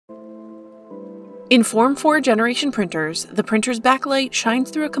In Form 4 generation printers, the printer's backlight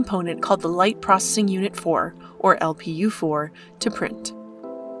shines through a component called the Light Processing Unit 4, or LPU4, to print.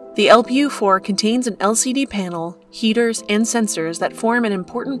 The LPU4 contains an LCD panel, heaters, and sensors that form an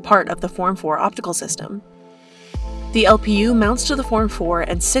important part of the Form 4 optical system. The LPU mounts to the Form 4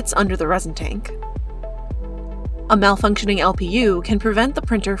 and sits under the resin tank. A malfunctioning LPU can prevent the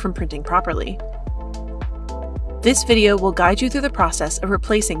printer from printing properly. This video will guide you through the process of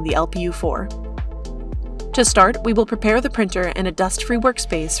replacing the LPU4. To start, we will prepare the printer in a dust-free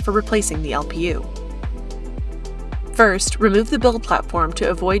workspace for replacing the LPU. First, remove the build platform to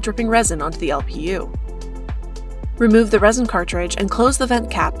avoid dripping resin onto the LPU. Remove the resin cartridge and close the vent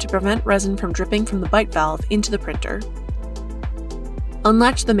cap to prevent resin from dripping from the bite valve into the printer.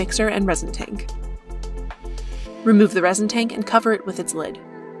 Unlatch the mixer and resin tank. Remove the resin tank and cover it with its lid.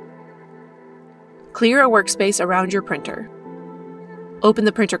 Clear a workspace around your printer. Open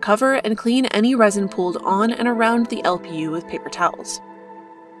the printer cover and clean any resin pooled on and around the LPU with paper towels.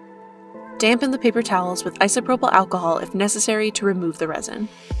 Dampen the paper towels with isopropyl alcohol if necessary to remove the resin.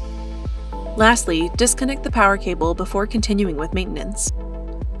 Lastly, disconnect the power cable before continuing with maintenance.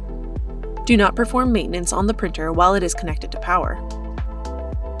 Do not perform maintenance on the printer while it is connected to power.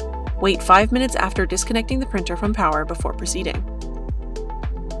 Wait 5 minutes after disconnecting the printer from power before proceeding.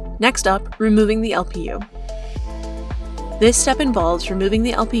 Next up, removing the LPU. This step involves removing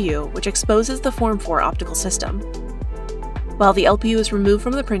the LPU, which exposes the Form 4 optical system. While the LPU is removed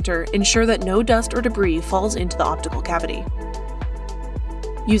from the printer, ensure that no dust or debris falls into the optical cavity.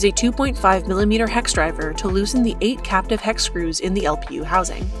 Use a 2.5mm hex driver to loosen the 8 captive hex screws in the LPU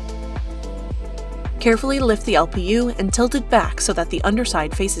housing. Carefully lift the LPU and tilt it back so that the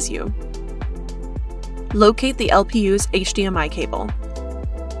underside faces you. Locate the LPU's HDMI cable.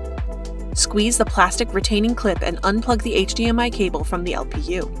 Squeeze the plastic retaining clip and unplug the HDMI cable from the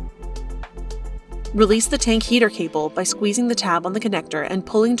LPU. Release the tank heater cable by squeezing the tab on the connector and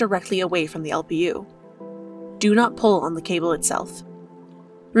pulling directly away from the LPU. Do not pull on the cable itself.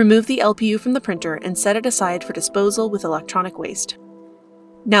 Remove the LPU from the printer and set it aside for disposal with electronic waste.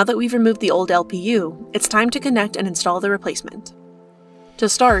 Now that we've removed the old LPU, it's time to connect and install the replacement. To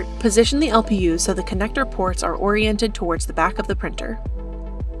start, position the LPU so the connector ports are oriented towards the back of the printer.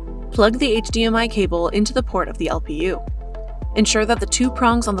 Plug the HDMI cable into the port of the LPU. Ensure that the 2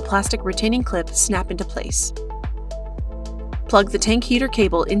 prongs on the plastic retaining clip snap into place. Plug the tank heater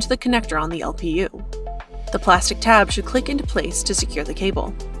cable into the connector on the LPU. The plastic tab should click into place to secure the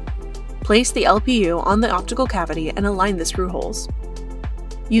cable. Place the LPU on the optical cavity and align the screw holes.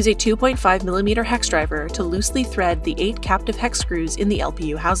 Use a 2.5mm hex driver to loosely thread the 8 captive hex screws in the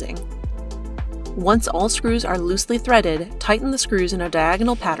LPU housing. Once all screws are loosely threaded, tighten the screws in a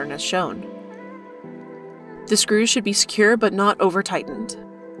diagonal pattern as shown. The screws should be secure but not over-tightened.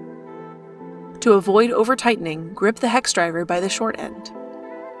 To avoid over-tightening, grip the hex driver by the short end.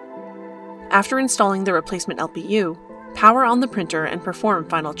 After installing the replacement LPU, power on the printer and perform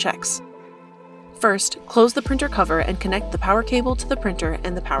final checks. First, close the printer cover and connect the power cable to the printer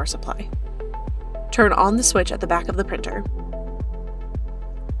and the power supply. Turn on the switch at the back of the printer.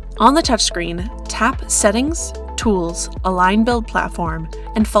 On the touchscreen, tap Settings, Tools, Align Build Platform,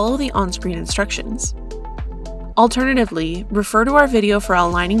 and follow the on-screen instructions. Alternatively, refer to our video for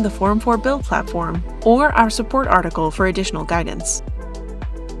aligning the Form 4 build platform or our support article for additional guidance.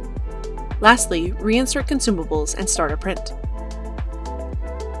 Lastly, reinsert consumables and start a print.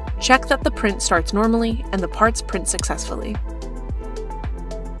 Check that the print starts normally and the parts print successfully.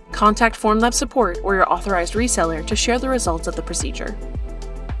 Contact Formlabs support or your authorized reseller to share the results of the procedure.